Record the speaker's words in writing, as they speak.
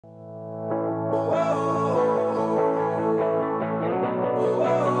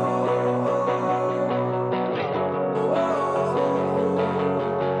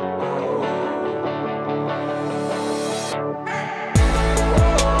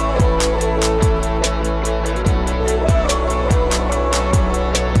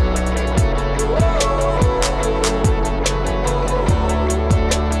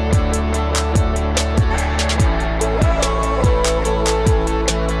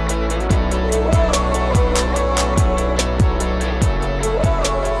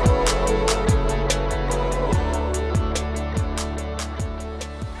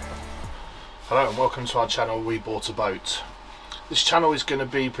to our channel We Bought a Boat. This channel is going to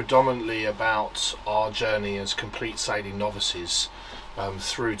be predominantly about our journey as complete sailing novices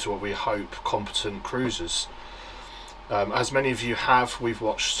through to what we hope competent cruisers. As many of you have, we've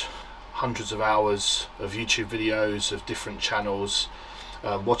watched hundreds of hours of YouTube videos of different channels,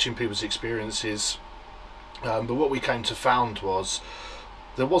 watching people's experiences, but what we came to find was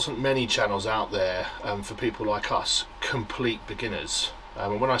there wasn't many channels out there for people like us, complete beginners.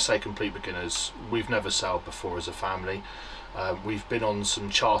 And when I say complete beginners, we've never sailed before as a family. We've been on some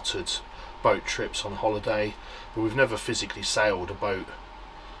chartered boat trips on holiday, but we've never physically sailed a boat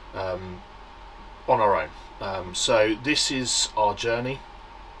on our own. So this is our journey.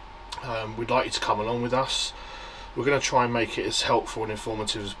 We'd like you to come along with us. We're going to try and make it as helpful and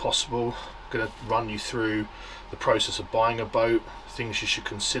informative as possible. We're going to run you through the process of buying a boat, things you should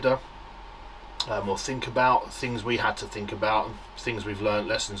consider or think about, things we had to think about, things we've learned,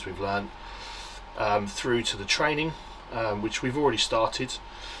 lessons we've learned, through to the training, which we've already started,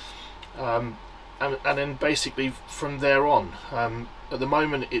 and then basically from there on. At the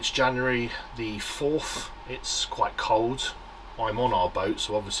moment it's January the 4th, it's quite cold. I'm on our boat,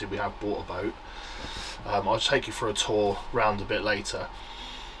 so obviously we have bought a boat. I'll take you for a tour round a bit later.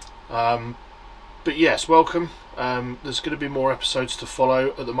 But yes, welcome. There's going to be more episodes to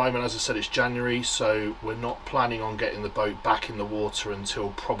follow. At the moment, as I said, it's January, so we're not planning on getting the boat back in the water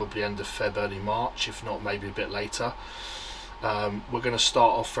until probably end of Feb, early March, if not maybe a bit later. We're going to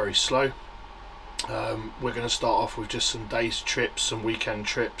start off very slow. We're going to start off with just some days trips, some weekend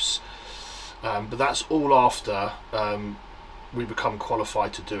trips, but that's all after we become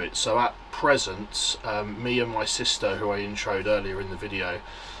qualified to do it. So at present, me and my sister, who I introed earlier in the video,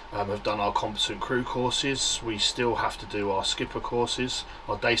 have done our competent crew courses. We still have to do our skipper courses,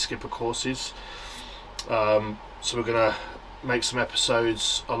 our day skipper courses. So we're going to make some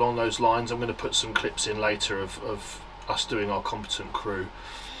episodes along those lines. I'm going to put some clips in later of us doing our competent crew.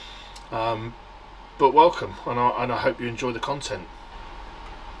 But welcome, and I hope you enjoy the content.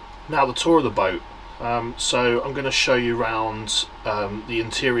 Now the tour of the boat. So I'm going to show you around the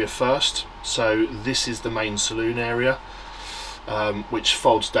interior first. So this is the main saloon area, which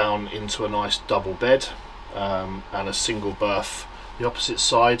folds down into a nice double bed and a single berth the opposite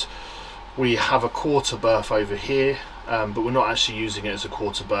side. We have a quarter berth over here, but we're not actually using it as a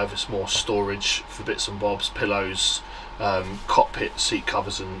quarter berth. It's more storage for bits and bobs, pillows, cockpit seat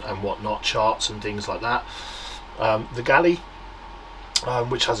covers and whatnot, charts and things like that. The galley,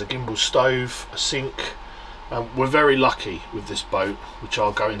 which has a gimbal stove, a sink. We're very lucky with this boat, which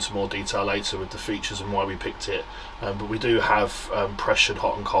I'll go into more detail later with the features and why we picked it, but we do have pressured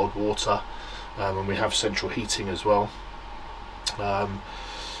hot and cold water, and we have central heating as well.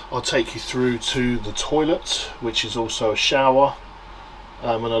 I'll take you through to the toilet, which is also a shower,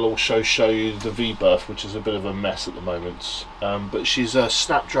 and I'll also show you the V-berth, which is a bit of a mess at the moment, but she's a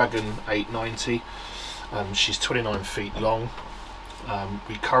Snapdragon 890, she's 29 feet long.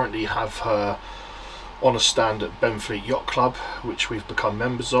 We currently have her on a stand at Benfleet Yacht Club, which we've become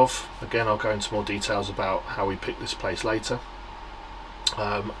members of. Again, I'll go into more details about how we picked this place later.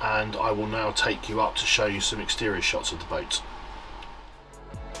 And I will now take you up to show you some exterior shots of the boat.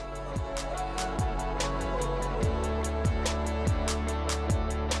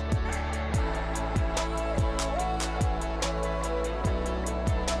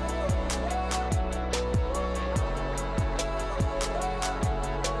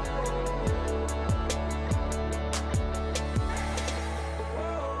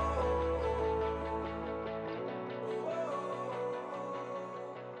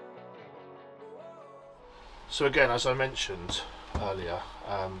 So again, as I mentioned earlier,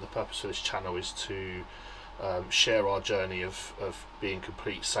 the purpose of this channel is to share our journey of being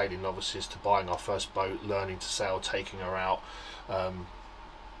complete sailing novices to buying our first boat, learning to sail, taking her out,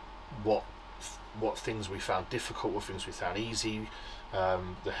 what things we found difficult, what things we found easy,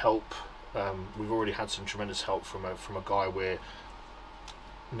 the help. We've already had some tremendous help from a guy we're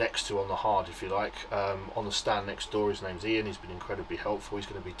next to on the hard, if you like, on the stand next door. His name's Ian. He's been incredibly helpful. He's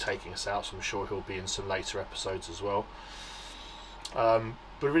going to be taking us out, so I'm sure he'll be in some later episodes as well. But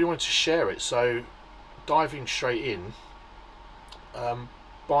I really wanted to share it. So diving straight in,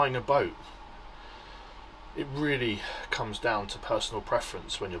 buying a boat, it really comes down to personal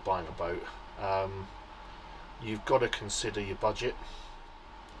preference when you're buying a boat. You've got to consider your budget.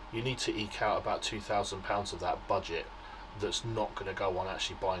 You need to eke out about £2,000 of that budget that's not going to go on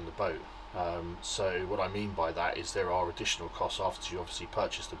actually buying the boat. So what I mean by that is there are additional costs after you obviously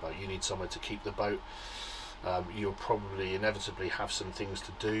purchase the boat. You need somewhere to keep the boat. You'll probably inevitably have some things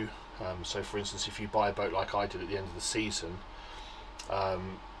to do. So for instance, if you buy a boat like I did at the end of the season,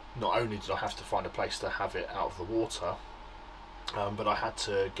 not only did I have to find a place to have it out of the water, but I had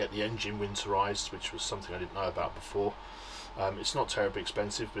to get the engine winterized, which was something I didn't know about before. It's not terribly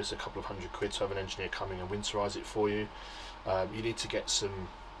expensive, but it's a couple of £100 to have an engineer come in and winterize it for you. You need to get some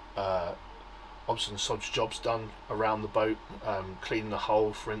odds and sods jobs done around the boat, cleaning the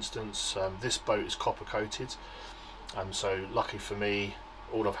hull, for instance. This boat is copper coated, so lucky for me,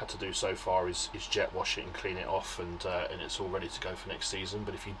 all I've had to do so far is jet wash it and clean it off, and it's all ready to go for next season.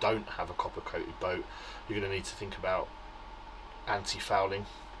 But if you don't have a copper coated boat, you're going to need to think about anti-fouling,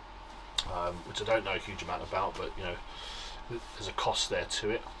 which I don't know a huge amount about, but you know, there's a cost there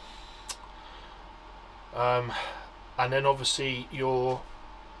to it. And then obviously your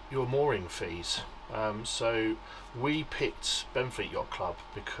mooring fees. So we picked Benfleet Yacht Club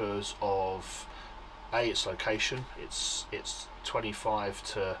because of its location. It's 25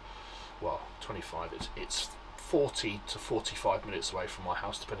 to, well, 25, it's 40 to 45 minutes away from my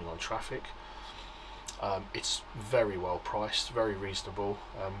house depending on traffic. It's very well priced, very reasonable.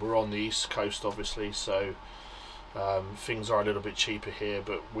 We're on the east coast obviously, so things are a little bit cheaper here,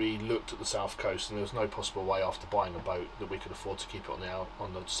 but we looked at the south coast and there was no possible way after buying a boat that we could afford to keep it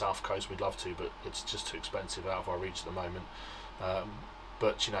on the south coast. We'd love to, but it's just too expensive out of our reach at the moment.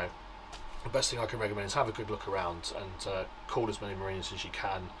 But you know, the best thing I can recommend is have a good look around and call as many marinas as you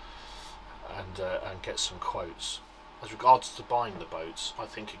can, and get some quotes. As regards to buying the boats, I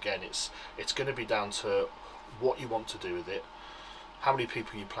think again it's going to be down to what you want to do with it, how many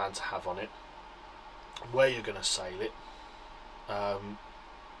people you plan to have on it, where you're going to sail it.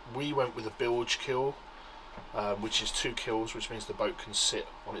 We went with a bilge keel, which is 2 keels, which means the boat can sit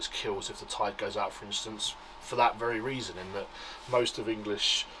on its keels if the tide goes out, for instance, for that very reason, in that most of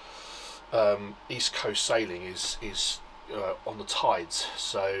English east coast sailing is on the tides.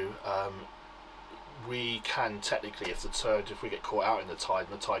 So we can technically, if we get caught out in the tide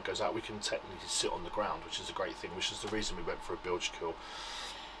and the tide goes out, we can technically sit on the ground, which is a great thing, which is the reason we went for a bilge keel.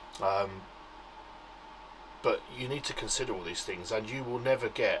 But you need to consider all these things, and you will never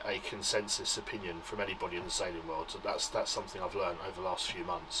get a consensus opinion from anybody in the sailing world. So that's something I've learned over the last few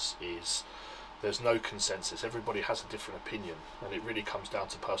months, is there's no consensus. Everybody has a different opinion, and it really comes down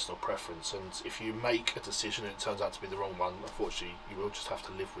to personal preference. And if you make a decision and it turns out to be the wrong one, unfortunately you will just have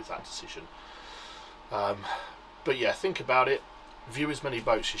to live with that decision. But yeah, think about it, view as many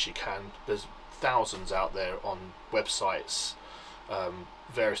boats as you can. There's thousands out there on websites,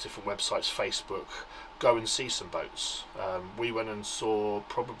 various different websites, Facebook. Go and see some boats. We went and saw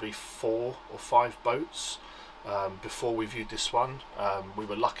probably 4 or 5 boats before we viewed this one. We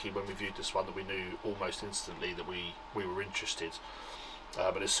were lucky when we viewed this one that we knew almost instantly that we were interested.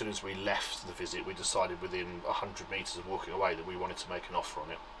 But as soon as we left the visit, we decided within 100 metres of walking away that we wanted to make an offer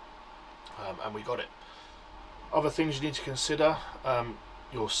on it, and we got it. Other things you need to consider: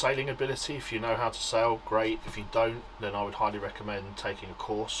 your sailing ability. If you know how to sail, great. If you don't, then I would highly recommend taking a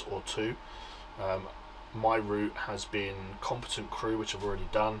course or 2. My route has been competent crew, which I've already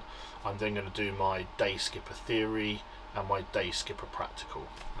done. I'm then going to do my day skipper theory and my day skipper practical.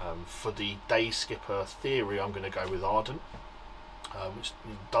 For the day skipper theory, I'm going to go with Ardent, which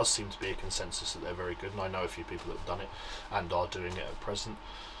does seem to be a consensus that they're very good, and I know a few people that have done it and are doing it at present.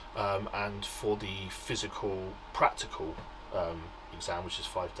 And for the physical practical exam, which is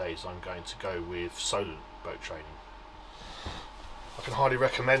 5 days, I'm going to go with Solent boat training. I can highly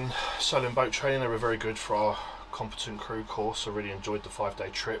recommend Solent boat training. They were very good for our competent crew course. I really enjoyed the 5-day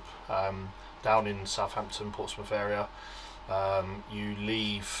trip down in Southampton, Portsmouth area. You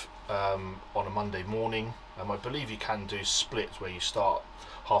leave on a Monday morning. I believe you can do splits where you start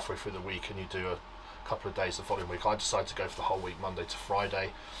halfway through the week and you do a couple of days the following week. I decided to go for the whole week, Monday to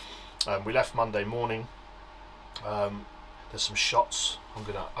Friday. We left Monday morning. There's some shots I'm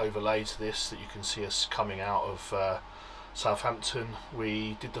going to overlay to this that you can see us coming out of Southampton.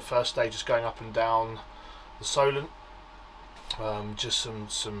 We did the first day just going up and down the Solent, just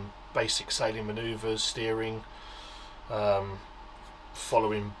some basic sailing manoeuvres, steering,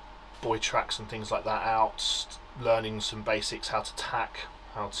 following buoy tracks and things like that out, learning some basics, how to tack,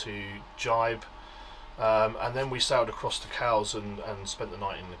 how to jibe, and then we sailed across the Cowes and spent the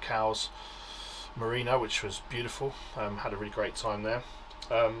night in the Cowes Marina, which was beautiful. Had a really great time there.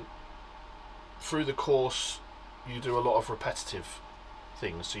 Through the course you do a lot of repetitive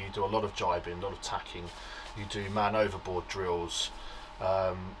things, so you do a lot of jibing, a lot of tacking, you do man overboard drills,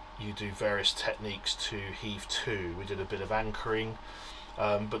 you do various techniques to heave to. We did a bit of anchoring,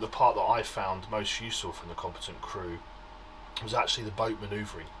 but the part that I found most useful from the competent crew was actually the boat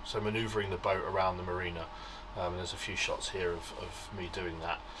manoeuvring, so manoeuvring the boat around the marina. There's a few shots here of me doing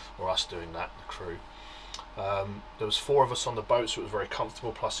that, or us doing that, the crew. There was 4 of us on the boat, so it was very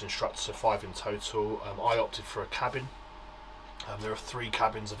comfortable, plus instructors, so 5 in total. I opted for a cabin. There are 3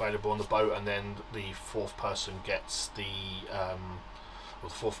 cabins available on the boat, and then the 4th person gets the or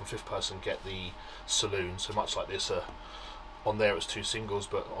the 4th and 5th person get the saloon. So much like this, on there it's 2 singles,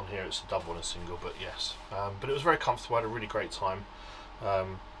 but on here it's a double and a single. But yes, but it was very comfortable. I had a really great time,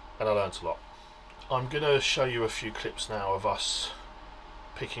 and I learnt a lot. I'm going to show you a few clips now of us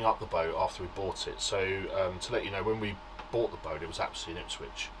picking up the boat after we bought it. So to let you know, when we bought the boat, it was actually in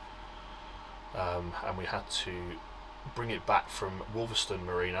Ipswich, and we had to bring it back from Wolverston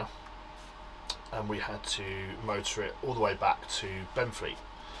Marina, and we had to motor it all the way back to Benfleet.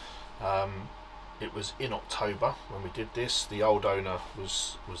 It was in October when we did this. The old owner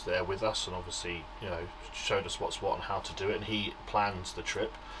was there with us, and obviously, you know, showed us what's what and how to do it, and he planned the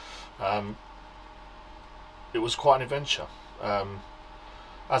trip. It was quite an adventure.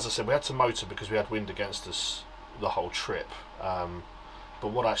 As I said, we had to motor because we had wind against us the whole trip,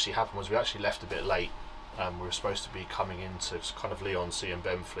 but what actually happened was we actually left a bit late. We were supposed to be coming into kind of Leon Sea and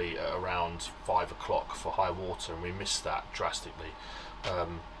Benfleet at around 5 o'clock for high water, and we missed that drastically.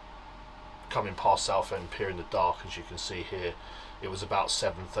 Coming past Southend Pier in the dark, as you can see here, it was about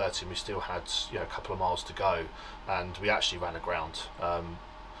 7:30, and we still had, you know, a couple of miles to go, and we actually ran aground,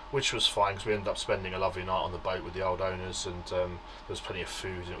 which was fine because we ended up spending a lovely night on the boat with the old owners, and there was plenty of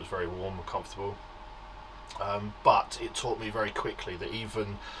food, and it was very warm and comfortable. But it taught me very quickly that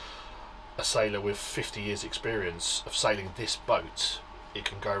even a sailor with 50 years experience of sailing this boat, it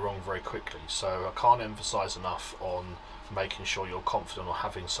can go wrong very quickly. So I can't emphasize enough on making sure you're confident or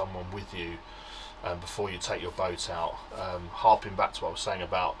having someone with you before you take your boat out. Harping back to what I was saying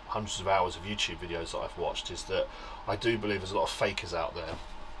about hundreds of hours of YouTube videos that I've watched, is that I do believe there's a lot of fakers out there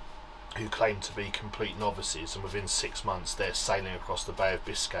who claim to be complete novices, and within 6 months they're sailing across the Bay of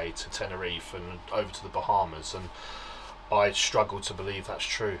Biscay to Tenerife and over to the Bahamas, and I struggle to believe that's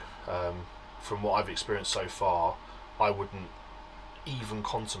true. From what I've experienced so far, I wouldn't even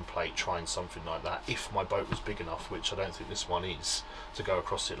contemplate trying something like that if my boat was big enough, which I don't think this one is, to go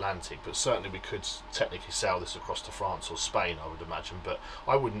across the Atlantic. But certainly we could technically sail this across to France or Spain, I would imagine, but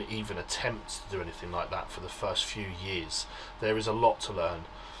I wouldn't even attempt to do anything like that for the first few years. There is a lot to learn.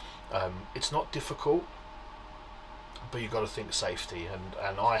 It's not difficult, but you've got to think safety,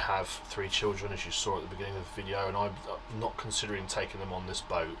 and I have 3 children, as you saw at the beginning of the video, and I'm not considering taking them on this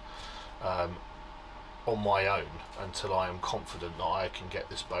boat on my own until I am confident that I can get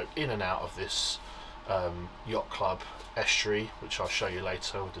this boat in and out of this yacht club estuary, which I'll show you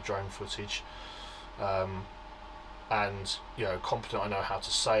later with the drone footage, and, you know, confident I know how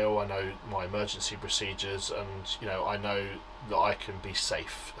to sail, I know my emergency procedures, and, you know, I know that I can be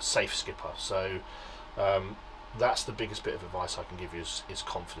safe, a safe skipper. So that's the biggest bit of advice I can give you, is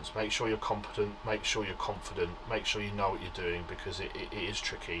confidence. Make sure you're competent, make sure you're confident, make sure you know what you're doing, because it is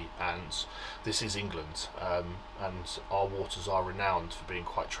tricky, and this is England, and our waters are renowned for being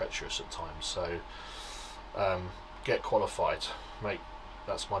quite treacherous at times. So get qualified.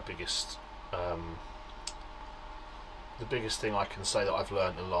 That's my biggest the biggest thing I can say that I've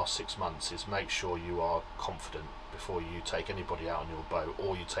learned in the last 6 months is make sure you are confident before you take anybody out on your boat,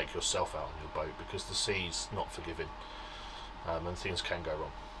 or you take yourself out on your boat, because the sea's not forgiving, and things can go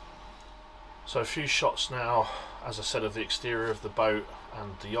wrong. So a few shots now, as I said, of the exterior of the boat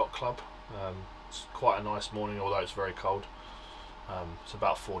and the yacht club. It's quite a nice morning, although it's very cold. It's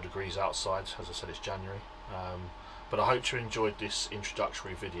about 4 degrees outside. As I said, it's January. But I hope you enjoyed this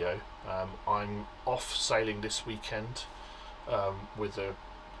introductory video. I'm off sailing this weekend with a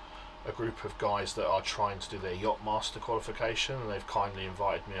group of guys that are trying to do their yacht master qualification, and they've kindly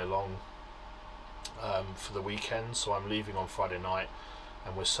invited me along for the weekend. So I'm leaving on Friday night,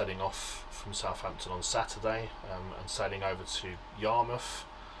 and we're setting off from Southampton on Saturday, and sailing over to Yarmouth,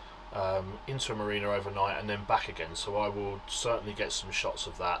 into a marina overnight, and then back again. So I will certainly get some shots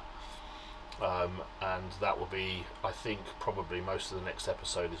of that, and that will be, I think, probably most of the next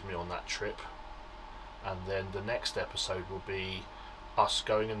episode is me on that trip, and then the next episode will be us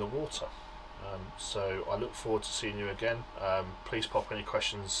going in the water. So I look forward to seeing you again. Please pop any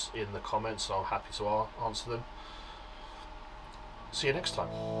questions in the comments, and I'm happy to answer them. See you next time.